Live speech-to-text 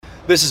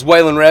This is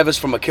Waylon Reavis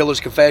from A Killer's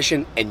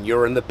Confession, and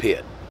you're in the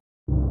pit.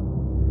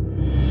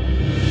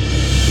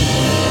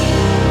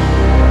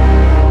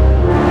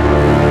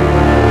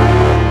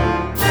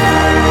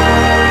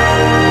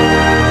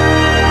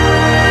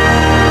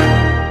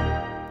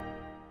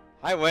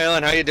 Hi,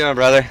 Waylon. How you doing,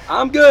 brother?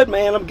 I'm good,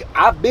 man.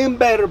 I've been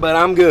better, but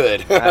I'm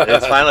good.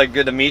 It's finally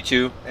good to meet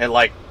you, and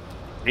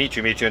meet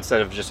you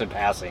instead of just in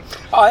passing.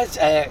 Oh,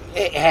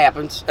 it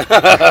happens.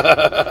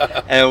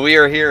 And we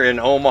are here in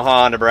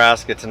Omaha,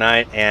 Nebraska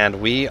tonight, and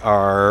we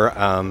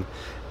are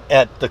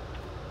at the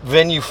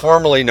venue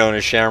formerly known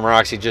as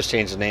Shamrocks. He just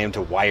changed the name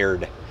to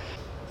Wired.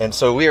 And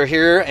so we are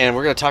here, and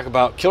we're going to talk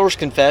about Killer's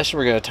Confession.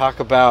 We're going to talk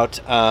about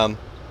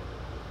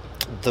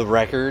the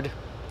record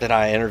that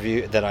I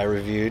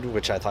reviewed,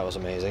 which I thought was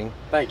amazing.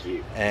 Thank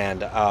you.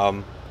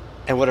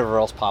 And whatever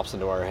else pops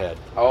into our head.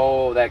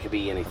 Oh, that could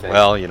be anything.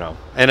 Well,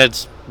 and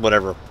it's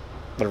whatever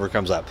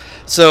comes up.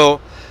 So,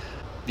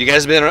 you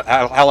guys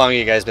how long have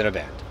you guys been a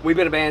band? We've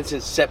been a band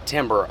since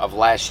September of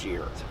last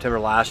year. September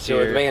last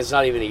year. So the band's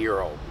not even a year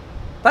old.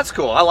 That's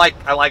cool. I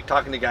like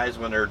talking to guys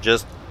when they're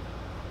just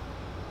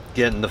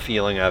getting the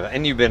feeling of it.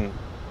 And I've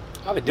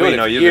been doing it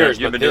for years,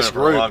 you've but been this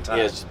doing it for a long group time.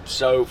 is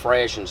so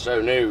fresh and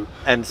so new.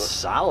 And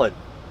solid.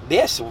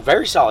 Yes,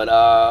 very solid.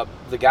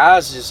 The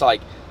guys just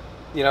like,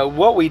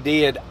 what we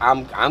did,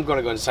 I'm going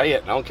to go and say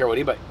it, I don't care what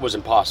anybody, was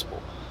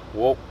impossible.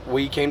 Well,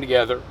 we came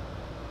together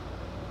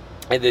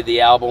and did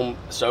the album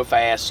so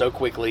fast, so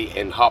quickly,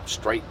 and hopped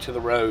straight to the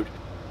road.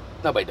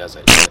 Nobody does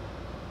that shit.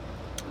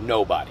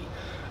 Nobody.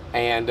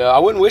 And I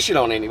wouldn't wish it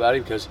on anybody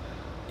because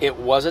it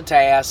was a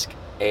task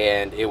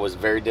and it was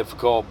very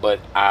difficult, but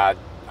I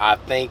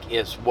think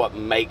it's what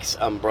makes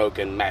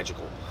Unbroken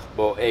magical.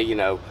 Well, it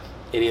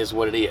is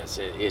what it is.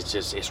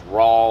 It's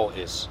raw.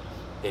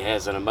 It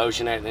has an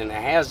emotion and it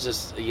has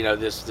just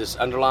this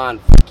underlying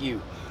fuck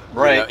you.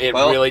 Right. It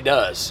really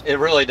does. It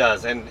really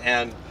does.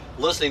 And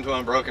listening to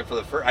Unbroken for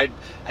the first,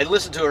 I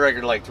listened to a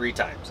record like 3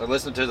 times. I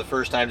listened to it the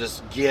first time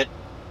just get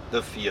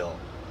the feel,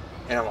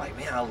 and I'm like,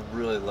 man, I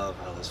really love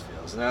how this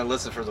feels. And then I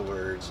listen for the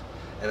words,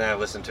 and then I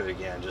listen to it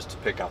again just to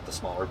pick out the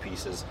smaller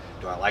pieces.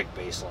 Do I like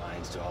bass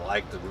lines? Do I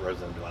like the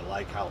rhythm? Do I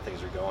like how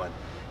things are going?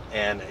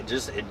 And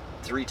it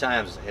 3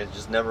 times, it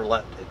just never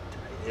left.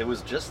 It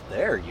was just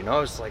there,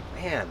 It's like,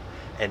 man,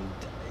 and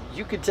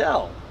you could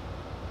tell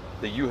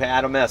that you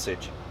had a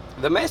message.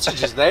 The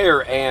message is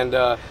there, and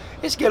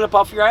it's getting up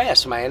off your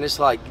ass, man. It's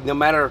like no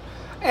matter,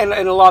 and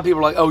a lot of people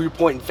are like, oh, you're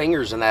pointing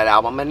fingers in that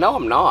album, and no,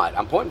 I'm not.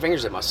 I'm pointing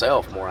fingers at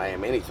myself more than I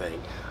am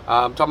anything.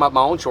 I'm talking about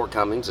my own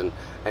shortcomings and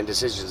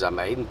decisions I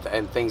made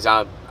and things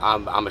I'm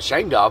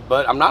ashamed of,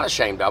 but I'm not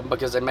ashamed of them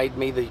because they made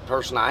me the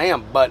person I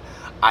am. But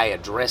I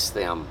address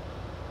them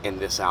in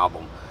this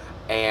album,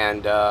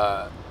 and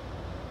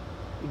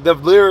the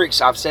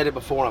lyrics, I've said it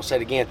before and I'll say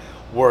it again,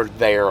 were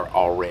there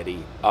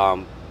already.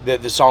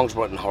 The songs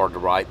wasn't hard to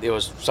write. It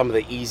was some of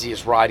the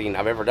easiest writing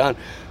I've ever done.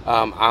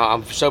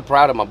 I'm so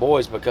proud of my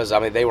boys because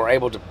they were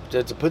able to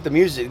put the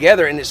music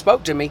together, and it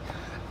spoke to me,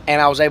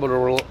 and I was able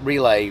to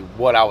relay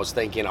what I was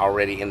thinking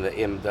already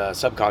in the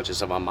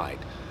subconscious of my mind.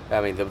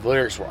 The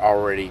lyrics were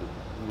already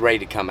ready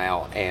to come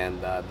out,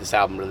 and this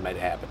album really made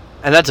it happen.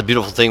 And that's a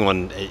beautiful thing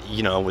when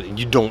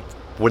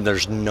when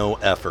there's no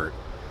effort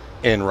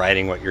in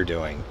writing what you're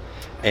doing.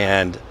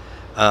 And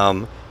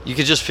you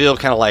could just feel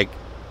kind of like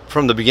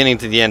from the beginning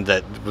to the end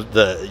that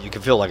you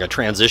can feel like a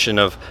transition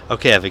of,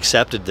 okay, I've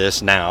accepted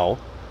this now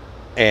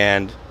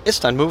and it's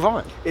time to move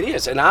on. It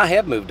is, and I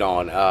have moved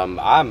on.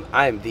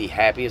 I'm the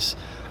happiest.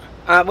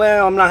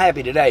 I'm not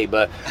happy today,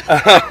 but we'll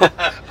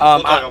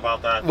talk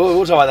about that.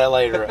 We'll talk about that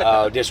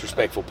later.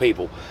 Disrespectful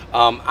people.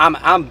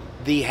 I'm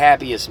the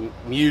happiest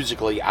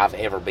musically I've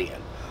ever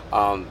been.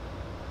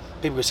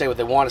 People can say what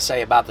they want to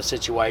say about the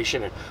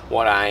situation and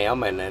what I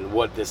am and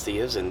what this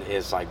is, and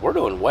it's like we're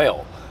doing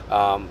well.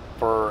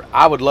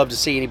 I would love to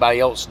see anybody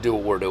else do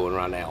what we're doing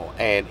right now,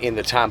 and in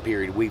the time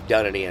period we've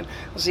done it in.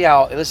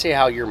 Let's see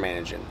how you're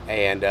managing,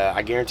 and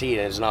I guarantee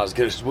it's not as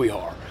good as we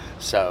are.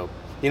 So,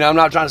 I'm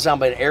not trying to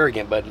sound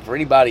arrogant, but for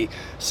anybody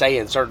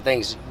saying certain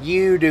things,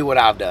 you do what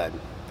I've done,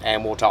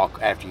 and we'll talk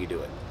after you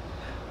do it.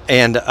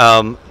 And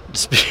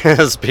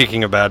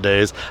speaking of bad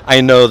days,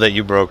 I know that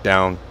you broke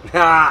down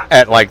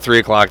at like 3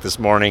 o'clock this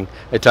morning.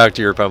 I talked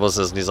to your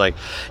publicist, and he's like,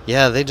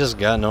 yeah, they just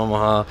got in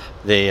Omaha.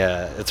 They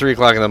at 3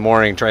 o'clock in the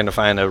morning trying to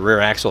find a rear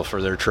axle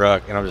for their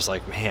truck. And I'm just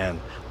like, man,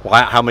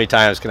 how many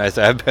times can I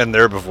say I've been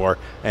there before?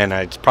 And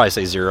I'd probably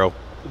say 0.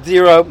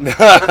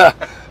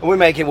 We're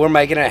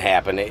making it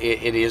happen.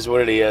 It is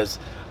what it is.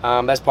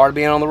 That's part of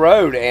being on the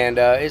road, and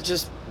it's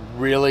just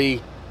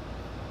really,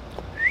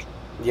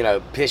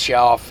 piss you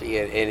off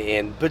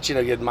and put you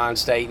in a good mind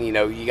state. And,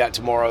 you got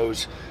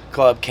tomorrow's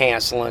club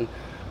canceling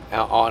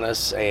on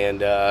us,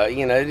 and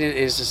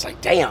it's just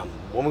like, damn,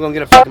 when we gonna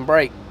get a fucking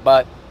break?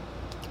 But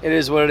it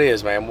is what it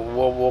is, man.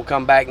 We'll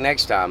come back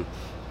next time,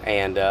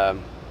 and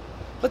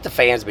let the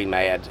fans be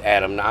mad at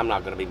them. I'm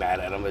not gonna be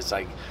mad at them. It's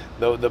like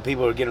the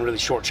people who are getting really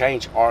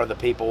shortchanged are the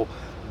people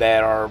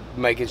that are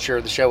making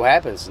sure the show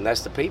happens, and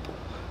that's the people.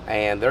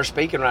 And they're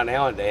speaking right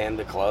now, and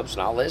the club's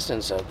not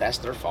listening, so that's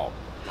their fault.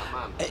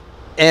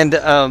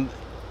 And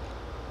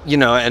you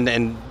know,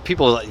 and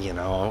people, you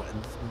know,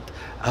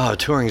 oh,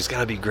 touring's got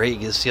to be great. You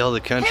get to see all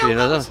the country.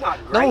 Hell no, it's not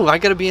great. No, I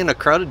got to be in a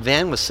crowded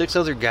van with 6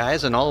 other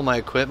guys and all of my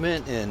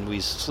equipment, and we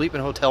sleep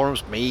in hotel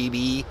rooms,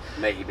 maybe.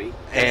 Maybe.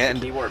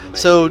 And the keyword, maybe.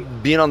 so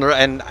being on the road,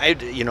 and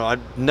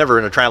I'm never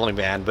in a traveling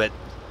van, but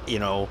you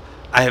know,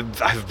 I've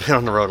been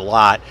on the road a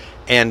lot,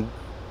 and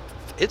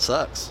it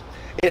sucks.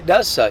 It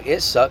does suck.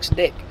 It sucks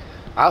dick.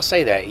 I'll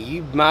say that.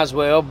 You might as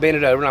well bend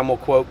it over, and I'm gonna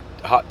quote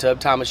Hot Tub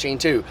Time Machine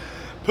too.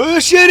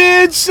 Push it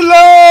in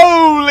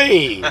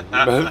slowly.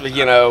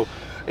 You know,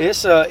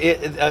 it's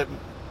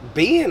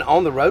being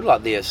on the road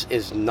like this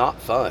is not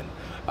fun.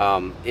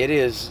 It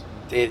is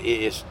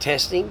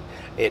testing.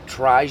 It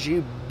tries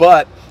you,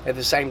 but at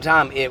the same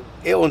time,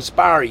 it'll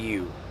inspire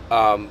you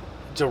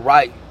to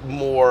write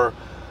more.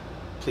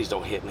 Please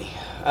don't hit me.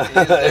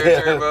 Is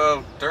there,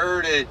 Turbo?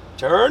 Turn it.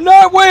 Turn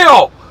that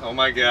wheel. Oh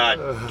my God.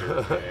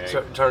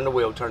 Turn the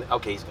wheel. Turn it.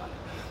 Okay, he's got it.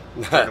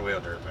 Turn the wheel,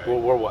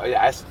 dirtbag.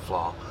 Yeah, that's the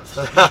flaw.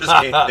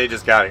 They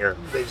just got here.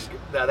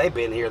 They've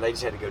been here. They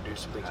just had to go do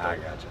some things. I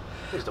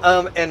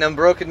gotcha. And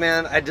Unbroken,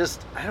 man, I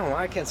don't know.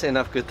 I can't say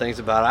enough good things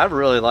about it.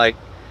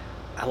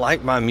 I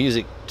like my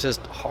music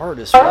just hard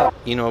as fuck.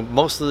 You know,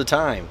 most of the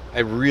time, I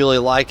really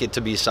like it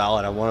to be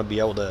solid. I want to be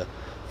able to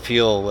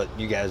feel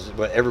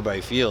what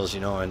everybody feels.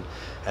 You know,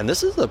 and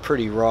this is a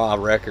pretty raw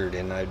record.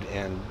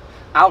 And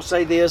I'll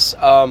say this: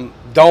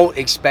 don't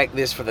expect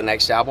this for the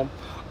next album.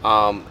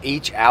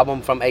 Each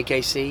album from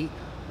AKC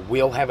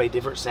will have a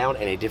different sound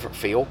and a different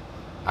feel.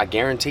 I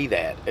guarantee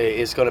that.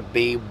 It's going to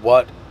be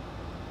what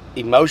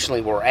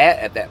emotionally we're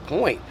at that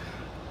point.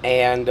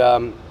 And,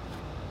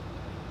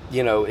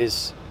 you know,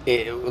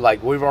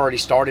 like we've already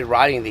started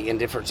writing The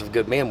Indifference of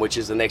Good Men, which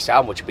is the next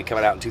album, which will be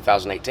coming out in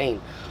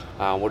 2018.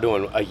 We're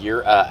doing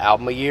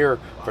album a year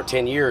for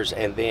 10 years,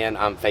 and then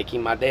I'm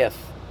faking my death.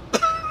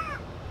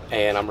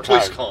 And I'm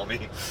retired. Please call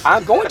me.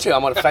 I'm going to.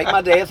 I'm going to fake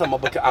my death. I'm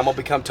going to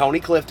become Tony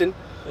Clifton.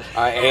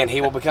 And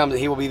he will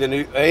be the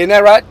new, isn't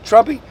that right,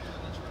 Trumpy?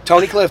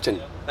 Tony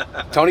Clifton.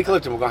 Tony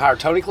Clifton. We're going to hire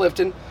Tony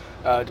Clifton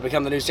to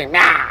become the new singer,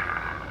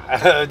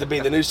 to be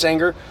the new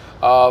singer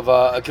of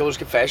A Killer's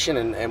Confession,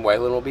 and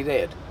Waylon will be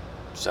dead.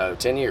 So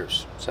 10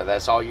 years. So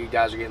that's all you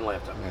guys are getting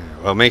left of.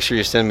 Well, make sure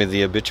you send me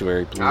the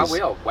obituary, please. I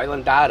will.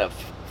 Waylon died of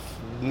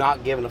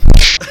not giving a fuck.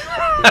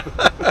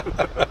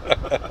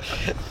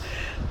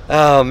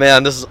 Oh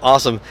man, this is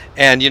awesome.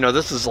 And you know,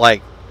 this is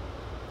like,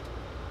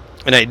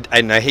 and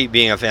I hate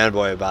being a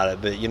fanboy about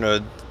it, but you know,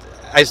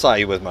 I saw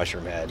you with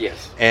Mushroom Head.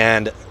 Yes.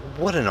 And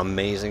what an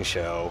amazing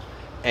show.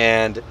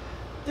 And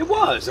it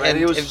was. And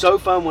it was so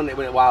fun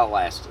while it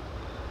lasted.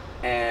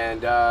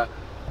 And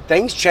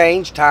things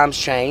change, times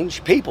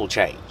change, people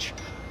change.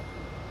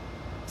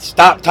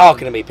 Stop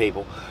talking to me,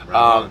 people.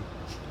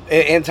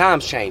 And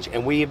times change,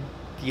 and we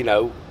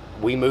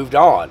moved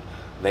on.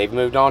 They've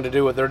moved on to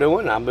do what they're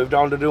doing. I moved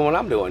on to do what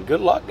I'm doing.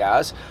 Good luck,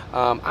 guys.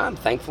 I'm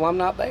thankful I'm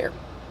not there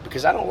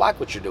because I don't like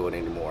what you're doing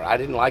anymore. I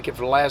didn't like it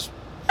for the last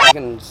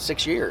fucking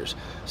 6 years.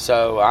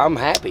 So I'm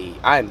happy.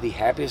 I am the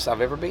happiest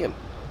I've ever been.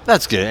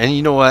 That's good. And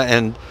you know what?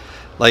 And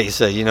like you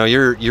said, you know,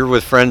 you're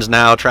with friends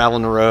now,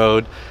 traveling the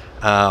road.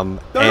 They're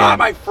not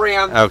my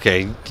friends.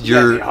 Okay,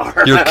 your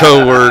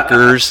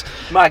co-workers,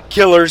 my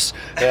killers.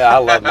 Yeah, I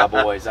love my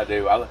boys. I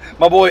do.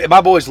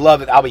 My boys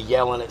love it. I'll be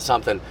yelling at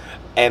something,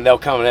 and they'll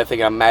come and they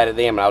think I'm mad at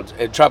them. And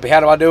Trumpy, how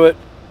do I do it?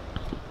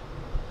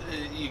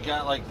 You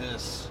got like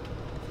this.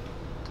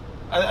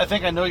 I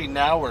think I know you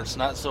now, where it's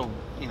not so,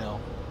 you know,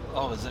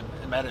 oh, is it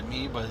mad at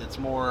me? But it's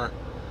more,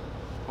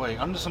 wait,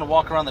 I'm just gonna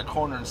walk around the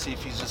corner and see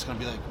if he's just gonna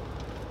be like,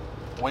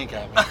 wink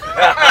at me.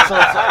 So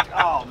it's like,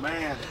 oh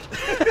man.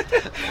 When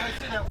I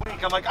see that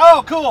wink, I'm like,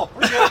 oh cool,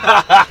 we're good.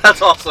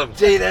 That's awesome.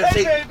 See,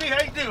 Hey baby,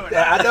 how you doing?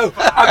 Yeah, I know.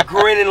 I'm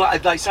grinning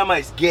like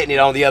somebody's getting it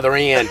on the other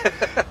end,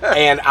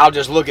 and I'll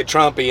just look at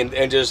Trumpy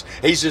and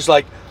he's just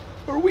like,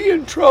 are we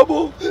in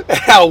trouble?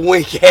 And I'll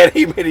wink at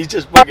him, and he's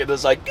just fucking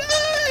just like,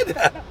 good.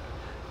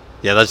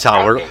 Yeah, that's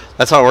how it works.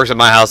 That's how it works at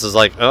my house. Is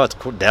like, oh,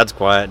 Dad's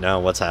quiet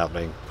now. What's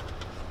happening?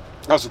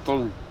 That's the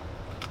thing.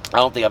 I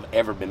don't think I've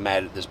ever been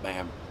mad at this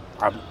band.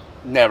 I've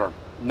never,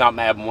 not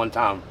mad one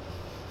time.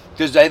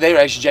 Because they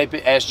asked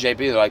JP,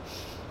 they're like,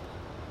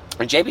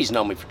 and JP's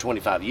known me for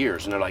 25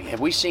 years, and they're like, have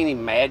we seen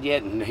him mad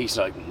yet? And he's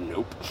like,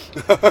 nope.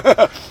 That's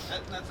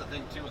the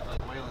thing too with like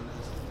Waylon,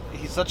 is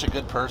he's such a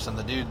good person.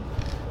 The dude,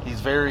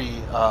 he's very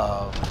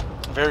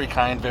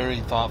kind, very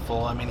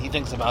thoughtful. I mean, he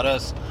thinks about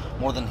us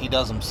more than he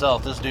does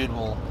himself. This dude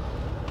will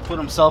put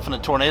himself in a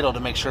tornado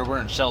to make sure we're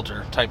in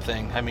shelter type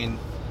thing. I mean,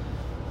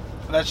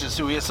 that's just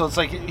who he is. So it's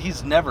like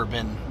he's never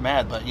been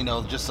mad, but you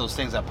know, just those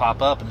things that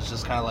pop up, and it's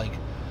just kind of like,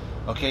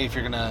 okay, if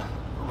you're gonna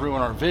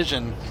ruin our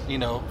vision, you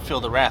know, feel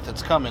the wrath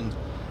that's coming.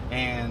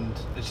 And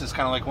it's just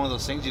kind of like one of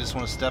those things, you just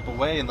want to step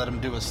away and let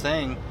him do his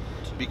thing,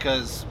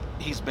 because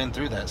he's been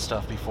through that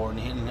stuff before,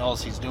 and all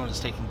he's doing is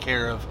taking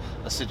care of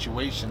a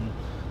situation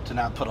to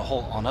not put a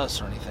hold on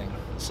us or anything.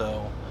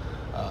 So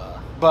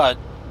but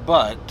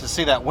to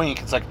see that wink,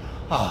 it's like,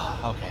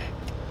 oh, okay,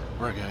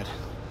 we're good.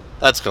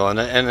 That's cool,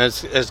 and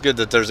it's good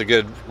that there's a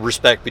good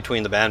respect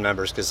between the band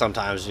members, because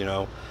sometimes, you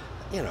know,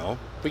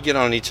 we get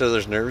on each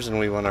other's nerves and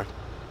we want to,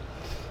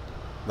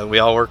 but we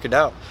all work it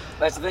out.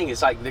 That's the thing.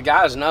 It's like the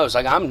guys know. It's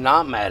like I'm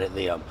not mad at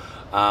them.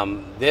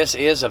 This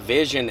is a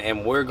vision,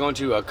 and we're going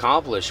to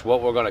accomplish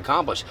what we're going to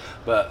accomplish.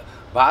 But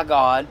by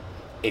God,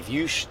 if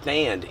you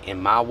stand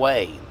in my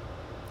way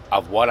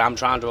of what I'm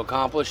trying to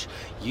accomplish,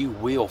 you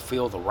will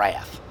feel the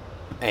wrath,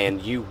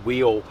 and you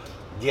will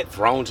get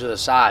thrown to the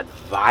side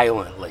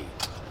violently.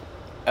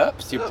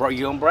 Oops, you're going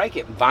to break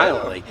it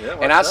violently. Yeah,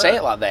 and I say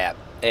it like that.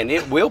 And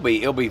it'll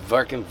be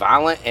fucking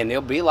violent, and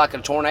it'll be like a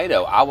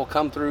tornado. I will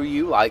come through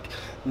you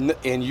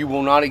and you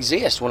will not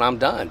exist when I'm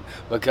done,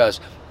 because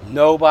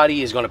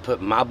nobody is going to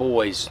put my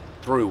boys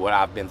through what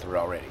I've been through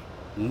already.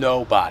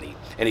 Nobody.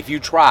 And if you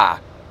try,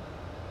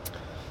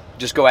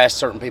 just go ask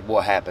certain people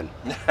what happened.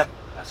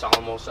 That's all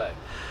I'm going to say.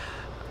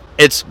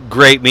 It's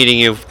great meeting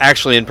you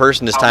actually in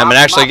person this time, and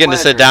actually getting to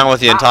sit down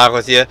with you and talk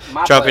with you.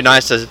 It'll be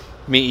nice to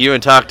meet you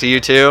and talk to you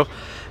too.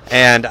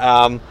 And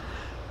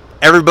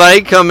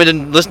everybody come in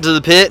and listen to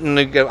the pit, and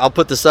I'll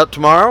put this up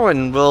tomorrow,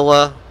 and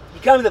we'll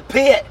you come to the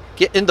pit.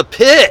 Get in the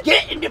pit.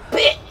 Get in the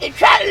pit and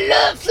try to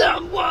love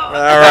someone. All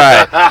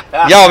right.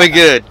 Y'all be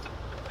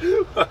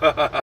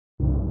good.